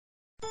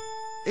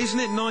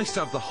Isn't it nice to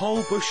have the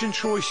whole Bush and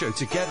Troy show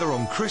together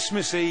on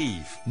Christmas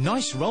Eve?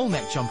 Nice roll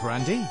neck jumper,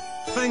 Andy.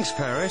 Thanks,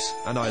 Paris,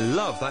 and I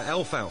love that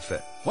elf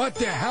outfit. What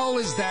the hell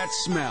is that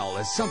smell?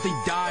 Has something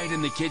died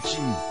in the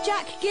kitchen?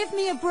 Jack, give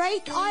me a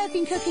break. I have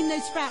been cooking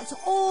those sprouts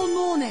all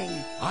morning.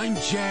 I'm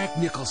Jack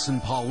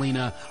Nicholson,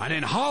 Paulina, and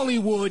in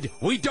Hollywood,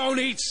 we don't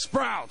eat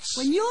sprouts.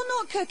 When you're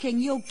not cooking,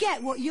 you'll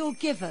get what you're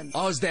given.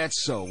 Oh, is that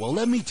so? Well,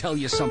 let me tell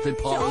you something,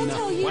 Paulina.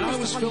 When I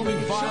was filming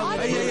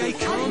Violet... Hey,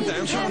 calm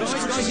down. Calm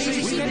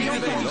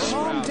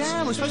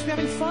down. We're supposed to be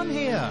having fun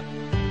here.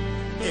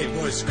 It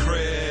was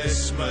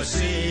Christmas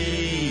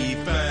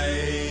Eve,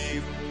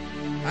 babe,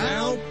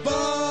 out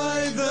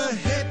by the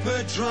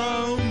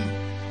Hippodrome.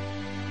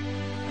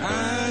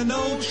 An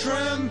old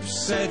tramp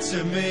said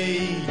to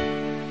me,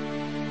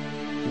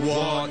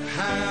 what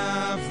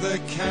have the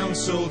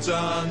council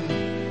done?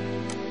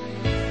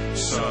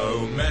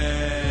 So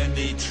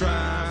many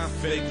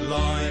traffic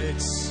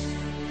lights,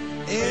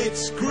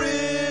 it's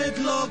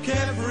gridlock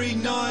every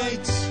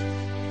night.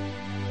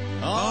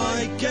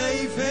 I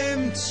gave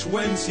him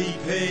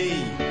 20p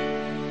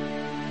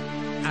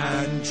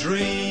and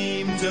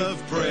dreamed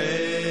of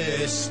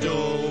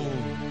Bristol.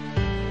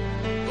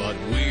 But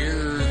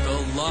we're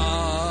the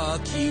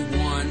lucky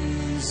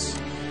ones.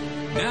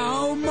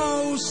 Now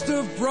most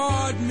of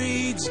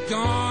Broadmead's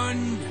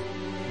gone.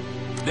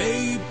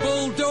 They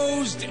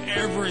bulldozed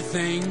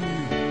everything,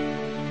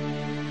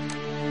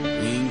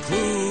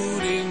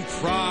 including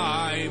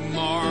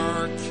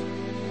Primark.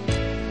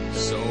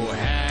 So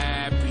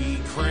happy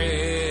Christmas.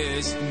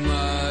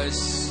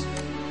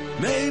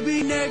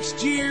 Maybe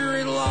next year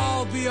it'll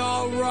all be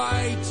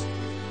alright,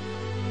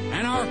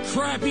 and our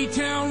crappy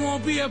town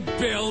won't be a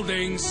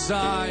building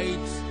site,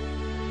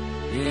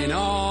 and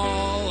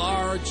all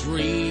our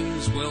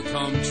dreams will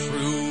come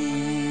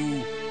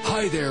true.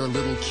 Hi there,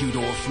 little cute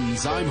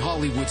orphans. I'm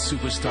Hollywood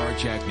superstar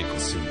Jack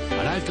Nicholson,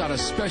 and I've got a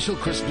special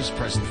Christmas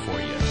present for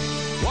you.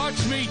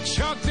 Watch me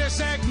chuck this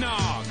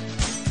eggnog.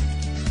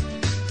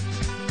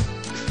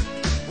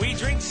 We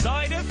drink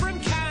cider from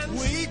cans.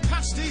 We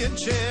pasty and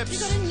chips. You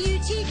got a new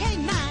TK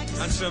Maxx.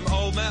 And some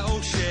old metal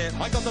shit.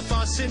 I got the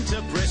bus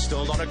into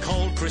Bristol on a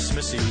cold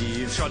Christmas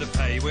Eve. Tried to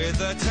pay with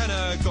a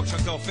tenner, got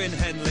chucked off in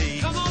Henley.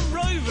 Come on,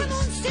 Rovers. Come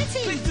on,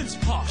 City. Clinton's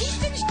posh.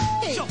 Eastern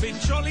shit. Shopping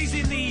trolleys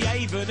in the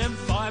Avon and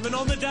firemen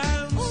on the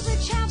Downs. All the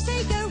chavs,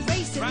 they go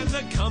racing. Round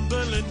the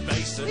Cumberland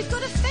Basin. We've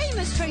got a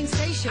famous train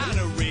station. And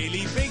a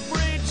really big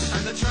bridge.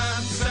 And the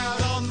tramps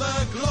out on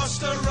the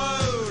Gloucester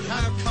Road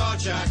have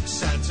carjacked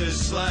Santa's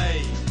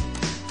sleigh.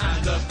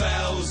 And the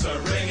bells are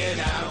ringing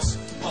out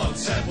on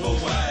Temple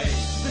Way.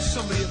 There's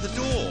somebody at the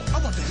door. I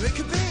wonder who it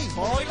could be.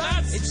 All right,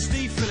 lads. It's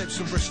Steve Phillips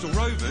from Bristol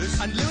Rovers.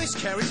 And Lewis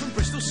Carey from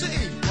Bristol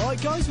City. All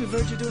right, guys, we've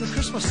heard you're doing a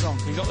Christmas song.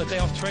 We got the day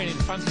off training.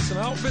 Fancy some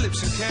help?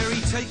 Phillips and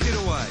Carey, take it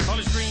away.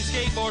 College Green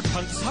skateboard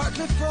punts.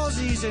 Hartlepool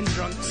Frozzies and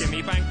drunks.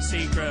 Jimmy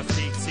Banksy,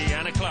 graffiti,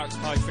 Anna Clark's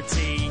pie for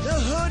tea. The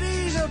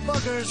hoodies are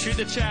buggers. Shoot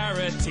the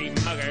charity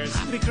muggers.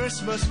 Happy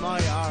Christmas, my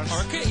arse.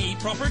 Orca eat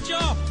proper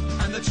job.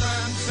 And the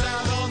tramps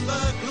out on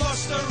the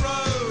Gloucester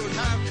Road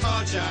have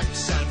carjacked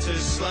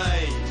Santa's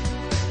sleigh.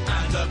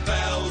 And the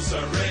bells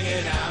are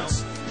ringing out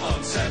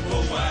on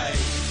Temple Way.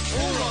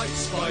 All right,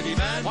 Spidey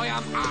Man. I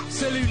am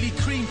absolutely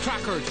cream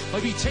crackered. I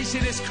be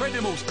chasing this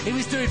criminal. He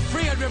was doing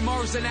 300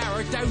 miles an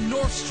hour down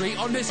North Street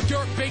on this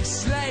dirt big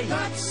sleigh.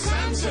 That's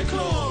Santa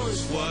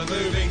Claus. We're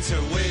moving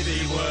to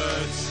witty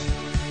words.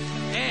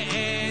 It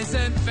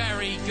isn't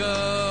very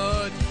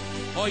good.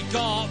 I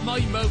got my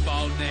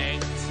mobile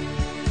nicked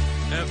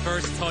the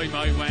first time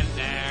I went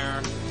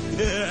there.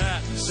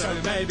 So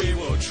maybe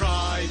we'll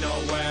try the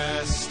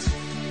West.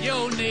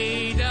 You'll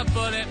need a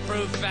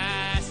bulletproof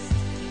vest.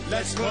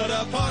 Let's put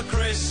up our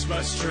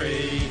Christmas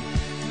tree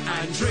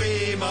and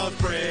dream of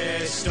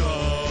Bristol.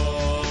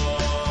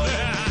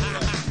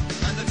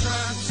 And the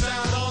tramps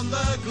out on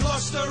the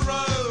Gloucester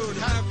Road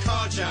have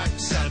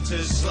carjacked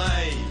Santa's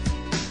sleigh.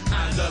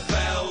 And the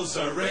bells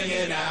are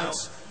ringing out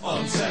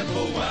on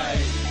Temple Way.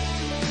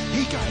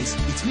 Hey guys,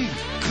 it's me,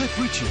 Cliff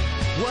Richard.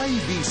 Why are you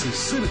being so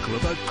cynical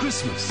about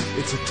Christmas?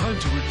 It's a time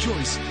to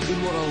rejoice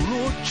in what our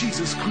Lord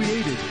Jesus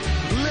created.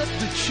 Let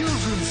the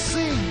children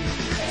sing.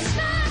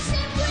 Christmas!